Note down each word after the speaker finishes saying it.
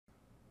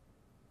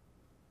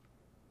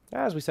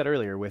As we said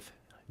earlier, with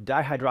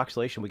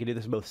dihydroxylation, we can do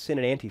this in both syn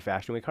and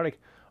anti-fashion. We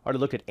already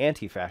looked at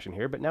anti-fashion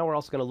here, but now we're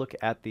also going to look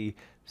at the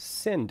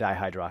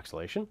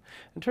Syn-Dihydroxylation. And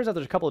it turns out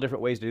there's a couple of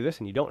different ways to do this,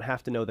 and you don't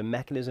have to know the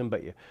mechanism,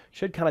 but you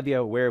should kind of be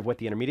aware of what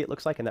the intermediate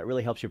looks like, and that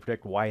really helps you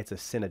predict why it's a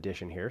syn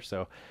addition here.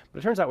 But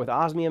it turns out with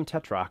osmium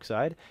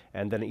tetroxide,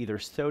 and then either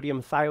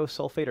sodium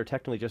thiosulfate or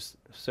technically just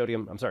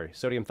sodium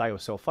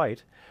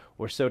thiosulfite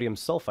or sodium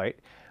sulfite,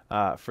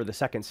 for the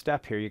second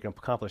step here, you can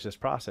accomplish this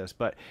process.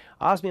 But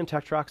osmium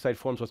tetroxide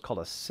forms what's called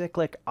a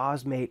cyclic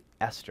osmate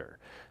ester.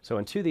 So,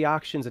 and two of the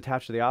oxygens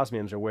attached to the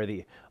osmiums are where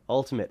the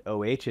ultimate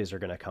OHs are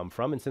going to come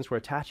from. And since we're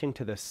attaching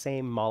to the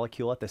same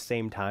molecule at the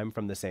same time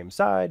from the same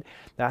side,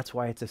 that's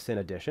why it's a syn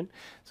addition.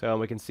 So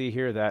we can see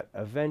here that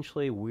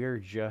eventually we're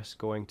just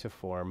going to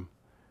form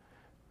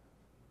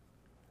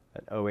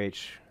an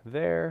OH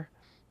there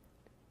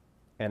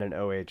and an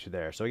OH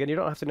there. So again, you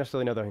don't have to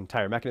necessarily know the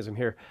entire mechanism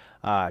here.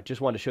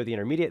 Just wanted to show the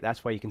intermediate.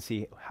 That's why you can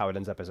see how it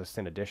ends up as a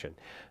syn addition.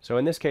 So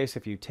in this case,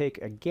 if you take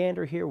a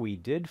gander here, we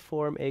did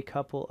form a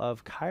couple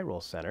of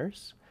chiral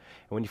centers.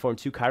 And when you form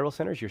two chiral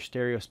centers, your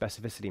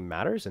stereospecificity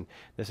matters, and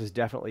this is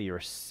definitely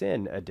your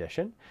syn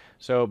addition.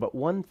 So, but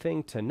one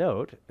thing to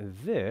note,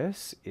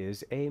 this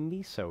is a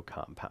meso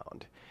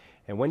compound.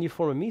 And when you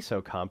form a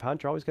meso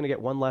compound, you're always going to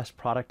get one less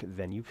product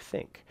than you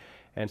think.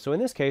 And so in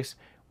this case,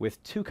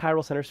 with two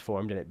chiral centers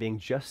formed and it being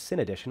just syn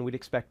addition, we'd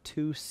expect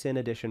two syn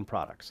addition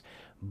products.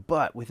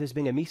 But with this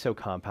being a meso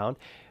compound,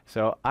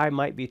 so I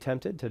might be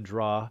tempted to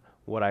draw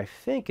what I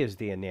think is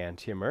the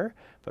enantiomer,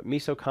 but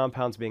meso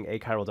compounds being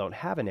achiral don't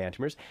have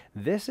enantiomers.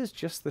 This is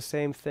just the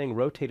same thing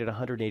rotated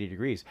 180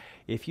 degrees.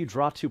 If you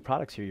draw two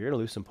products here, you're going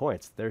to lose some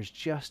points. There's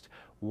just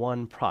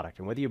one product.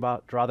 And whether you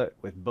draw that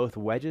with both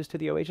wedges to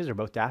the OHs or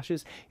both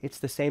dashes, it's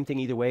the same thing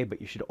either way, but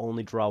you should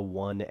only draw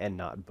one and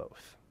not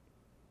both.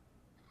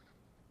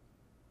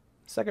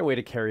 Second way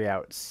to carry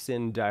out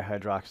syn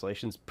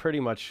dihydroxylation is pretty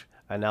much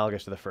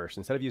analogous to the first.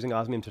 Instead of using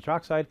osmium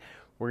tetroxide,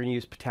 we're going to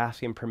use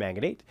potassium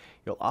permanganate.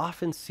 You'll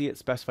often see it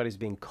specified as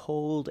being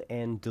cold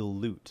and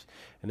dilute.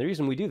 And the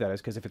reason we do that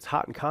is because if it's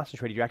hot and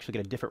concentrated, you actually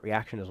get a different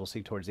reaction, as we'll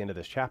see towards the end of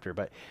this chapter.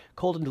 But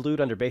cold and dilute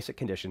under basic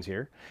conditions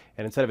here.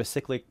 And instead of a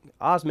cyclic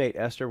osmate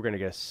ester, we're going to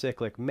get a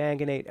cyclic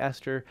manganate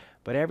ester.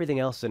 But everything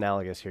else is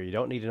analogous here. You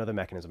don't need to know the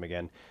mechanism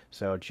again.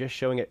 So just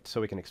showing it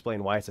so we can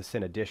explain why it's a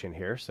syn addition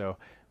here.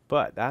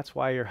 But that's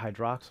why your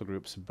hydroxyl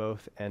groups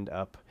both end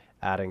up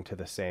adding to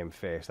the same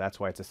phase. That's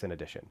why it's a syn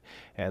addition.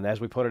 And as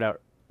we pointed out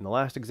in the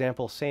last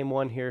example, same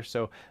one here.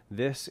 So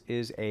this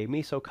is a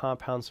meso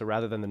compound. So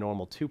rather than the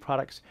normal two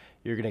products,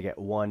 you're going to get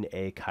one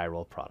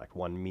achiral product,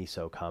 one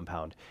meso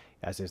compound,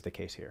 as is the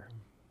case here.